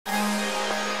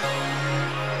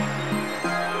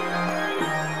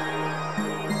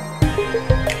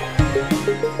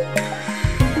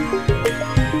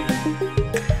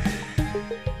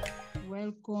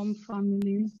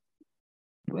family.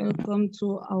 Welcome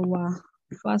to our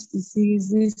fast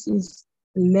series. This is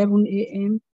 11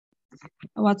 a.m.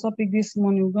 Our topic this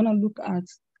morning, we're going to look at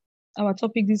our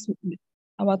topic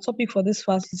for this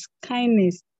fast is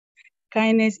kindness.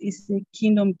 Kindness is a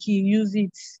kingdom key. Use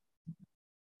it.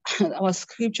 Our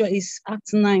scripture is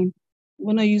Acts 9. We're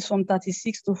going to use from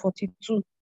 36 to 42.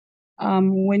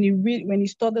 When you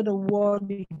study the word,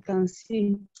 you can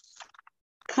see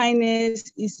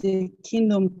kindness is a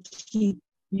kingdom key.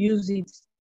 Use it.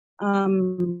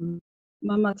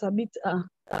 Mama Tabitha,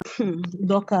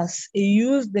 Dorcas, he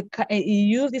used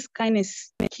this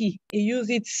kindness key. He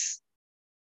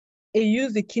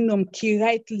used the kingdom key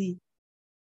rightly.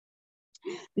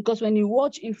 Because when you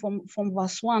watch it from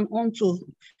verse 1 on to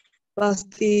verse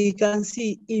 3, you can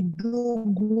see he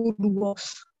do good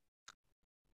works.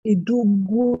 He do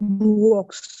good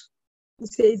works. He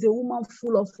says a woman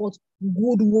full of what?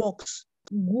 Good works.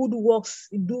 Good works.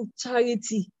 He do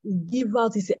charity. He give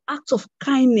out. It's an act of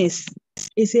kindness.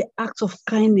 It's an act of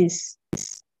kindness.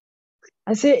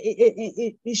 I say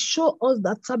it shows us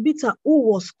that Tabitha,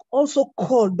 who was also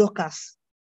called Dorcas,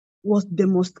 was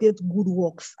demonstrate good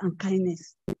works and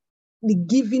kindness. The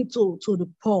giving to the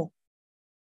poor,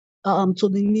 to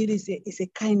the needy is a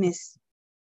kindness.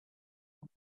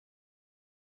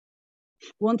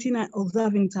 One thing I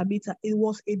observed in Tabitha, it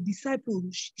was a disciple.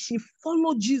 She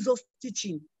followed Jesus'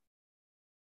 teaching.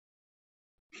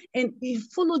 And he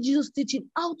followed Jesus'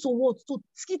 teaching out to what? To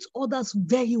teach others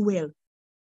very well.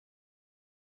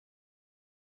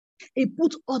 He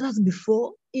put others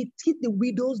before. He teach the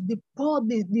widows, the poor,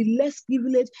 the less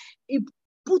privileged. He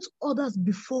put others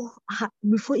before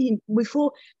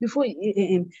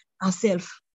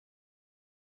herself.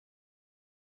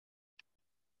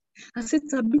 I said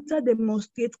Tabitha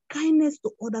demonstrates kindness to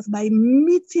others by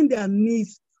meeting their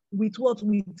needs with what?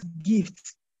 With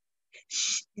gifts.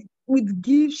 With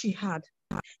gifts she had.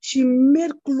 She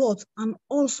made clothes and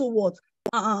also what?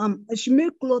 She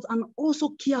made clothes and also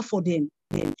care for them.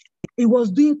 He was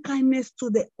doing kindness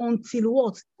to them until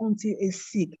what? Until a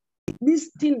sick. This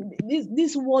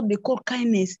word they call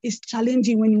kindness is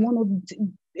challenging when you want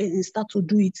to start to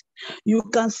do it. You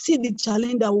can see the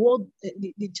challenge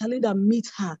that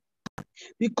meets her.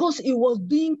 Because he was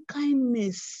doing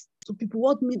kindness to people.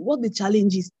 What the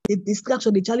challenge is? The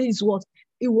distraction. The challenge is what?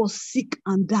 He was sick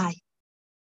and died.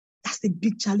 That's the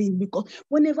big challenge, because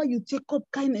whenever you take up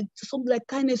kindness, something like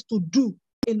kindness to do,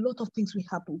 a lot of things will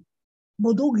happen.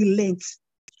 But don't relent.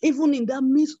 Even in that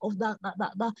midst of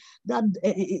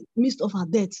midst of her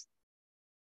death,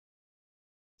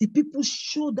 the people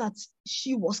show that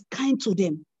she was kind to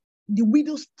them. The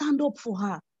widows stand up for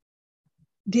her.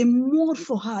 They mourn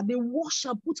for her. They wash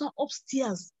her, put her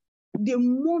upstairs. They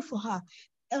mourn for her.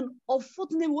 And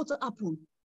unfortunately, what happened?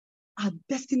 Her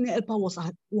destiny helper was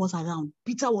around.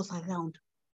 Peter was around.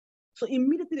 So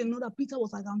immediately they know that Peter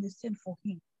was around. They sent for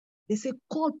him. They say,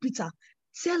 call Peter.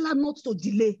 Tell her not to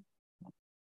delay.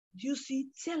 You see,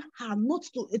 tell him not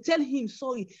to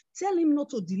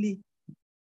delay.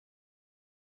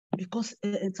 Because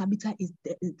Tabitha is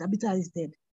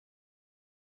dead.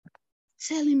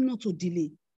 Tell him not to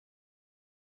delay.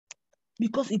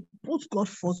 Because it puts God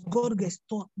first. God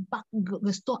restore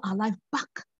our life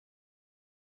back.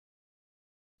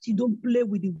 She don't play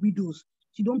with the widows.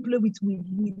 She don't play with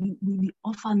the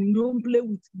orphan. You don't play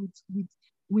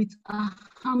with her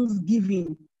hands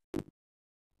giving.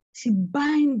 She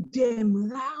bind them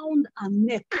round her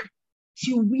neck.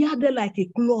 She wear them like a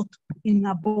cloth in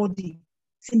her body.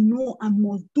 Say, no, I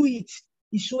must do it.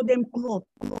 He show them cloth.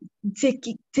 Take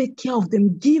care of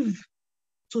them. Give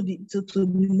to the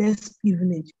less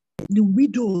privileged. The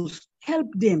widows,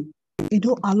 help them. They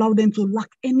don't allow them to lack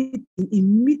anything. They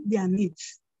meet their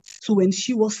needs. So when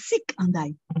she was sick and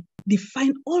died, they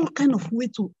find all kind of way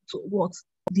to what?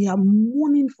 They are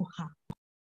mourning for her.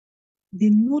 They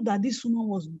know that this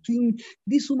woman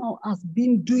has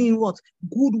been doing what?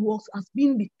 Good works, has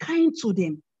been be kind to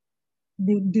them.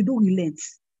 They don't relent.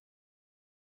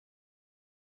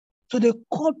 So they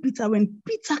call Peter. When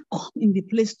Peter come in the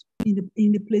place, he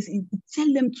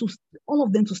tell them all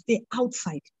of them to stay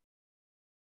outside.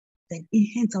 Then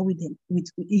he enter with them.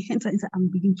 He enter inside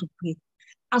and begin to pray.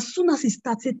 As soon as he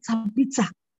started, Tabitha,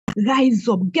 rise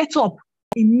up, get up,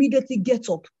 immediately get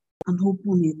up and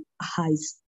open her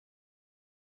eyes.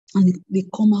 And they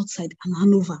come outside and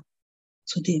hand over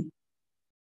to them.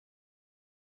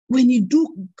 When you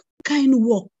do kind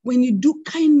work, when you do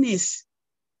kindness,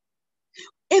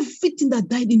 everything that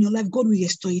died in your life, God will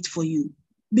restore it for you,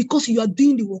 because you are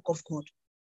doing the work of God.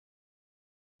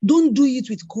 Don't do it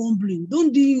with grumbling.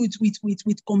 Don't do it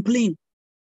with complaint.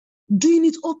 doing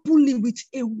it openly with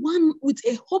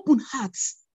a open heart.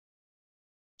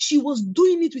 She was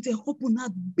doing it with a open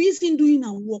heart, busy in doing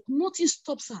her work. Nothing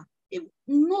stops her.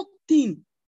 Nothing.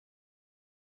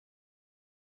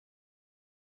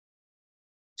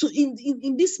 So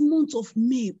in this month of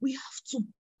May, we have to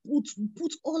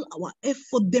put all our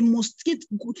effort, demonstrate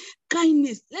good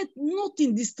kindness. Let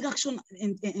nothing distraction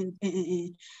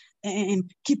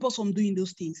and keep us from doing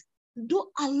those things. Don't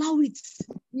allow it,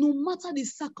 no matter the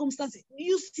circumstances.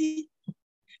 You see,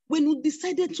 when we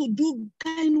decided to do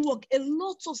kind work, a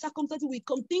lot of circumstances will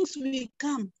come, things will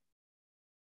come.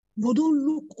 But don't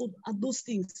look at those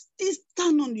things. Just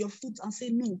stand on your foot and say,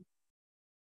 no,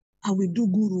 I will do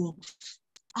good works.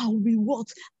 I will be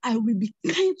what? I will be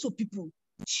kind to people.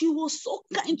 She was so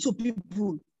kind to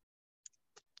people.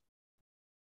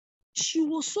 She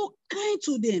was so kind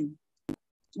to them,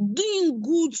 doing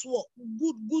good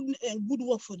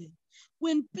work for them.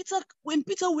 When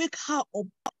Peter wake her up,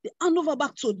 they hand over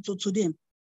back to them.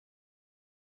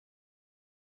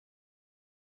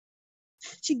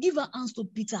 She give her hands to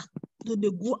Peter, so they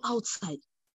go outside.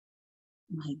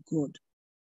 My God.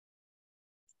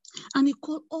 And he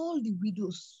called all the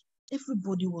widows.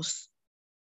 Everybody was.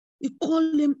 He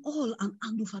called them all and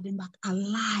hand over them back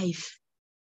alive.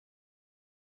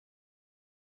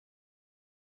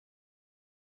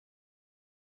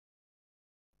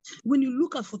 When you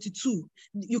look at 42,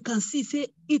 you can see, say,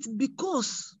 it's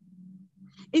because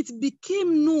it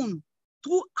became known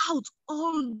throughout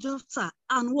all Joppa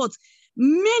and what?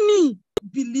 Many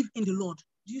believe in the Lord.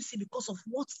 Do you see? Because of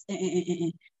what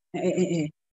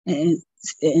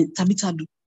Tabitha do?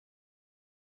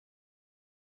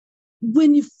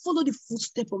 When you follow the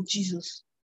footsteps of Jesus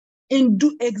and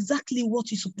do exactly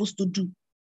what you're supposed to do,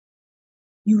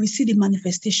 you will see the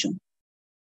manifestation.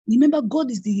 Remember, God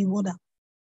is the rewarder.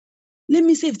 Let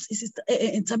me say,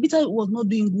 if Tabitha was not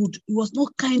doing good, he was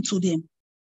not kind to them.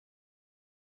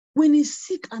 When he's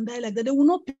sick and die like that, they will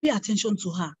not pay attention to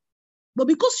her. But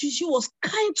because she was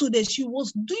kind to them, she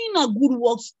was doing her good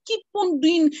works, keep on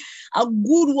doing her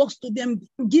good works to them,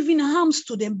 giving alms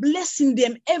to them, blessing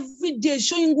them every day,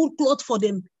 showing good clothes for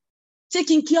them,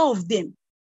 taking care of them.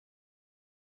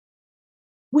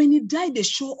 When he died, they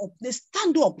show up, they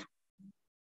stand up.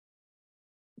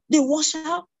 They wash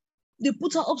her, they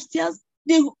put her upstairs,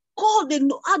 they know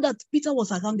that Peter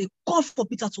was around, they called for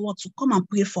Peter to come and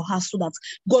pray for her so that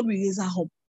God will raise her up.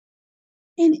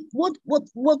 And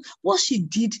what she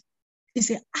did is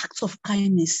an act of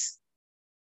kindness.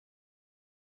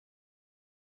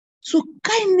 So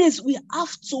kindness, we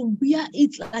have to wear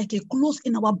it like a cloth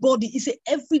in our body. It's an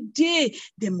everyday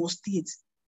demonstrate.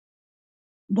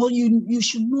 But you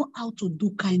should know how to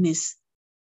do kindness.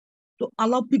 To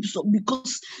allow people,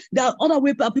 because there are other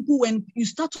ways people, when you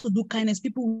start to do kindness,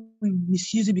 people will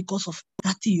misuse it because of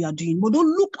that thing you are doing. But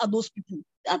don't look at those people.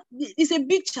 That is a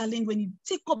big challenge when you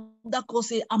take up that course,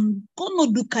 say, I'm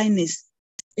gonna do kindness.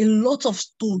 A lot of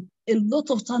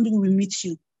standing will meet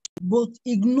you. But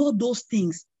ignore those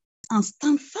things and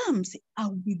stand firm. Say, I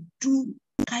will do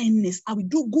kindness. I will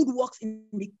do good works in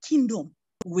the kingdom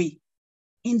way.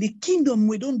 In the kingdom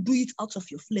way, don't do it out of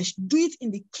your flesh. Do it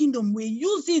in the kingdom way.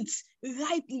 Use it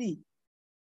rightly.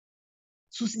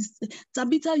 So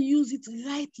Tabitha used it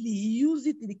rightly. Use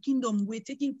it in the kingdom way,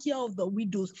 taking care of the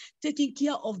widows, taking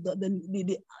care of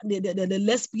the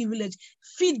less privileged.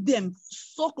 Feed them,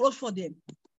 sew clothes for them.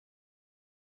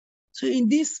 So in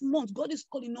this month, God is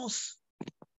calling us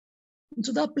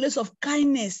into that place of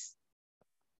kindness,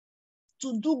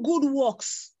 to do good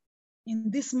works in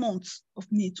this month of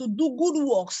May, to do good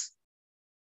works.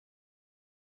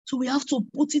 So we have to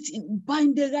put it in,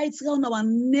 bind the right around our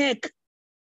neck,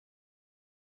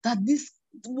 that this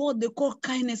what they call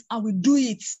kindness, I will do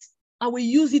it. I will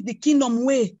use it the kingdom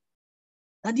way.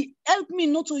 That it help me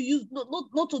not to do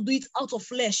it out of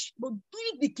flesh, but do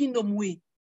it the kingdom way.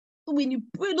 So when you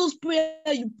pray those prayers,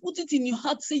 you put it in your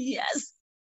heart, say, yes,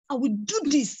 I will do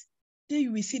this. Then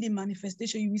you will see the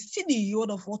manifestation. You will see the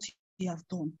reward of what you have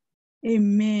done.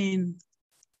 Amen.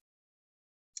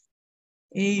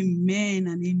 Amen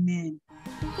and amen.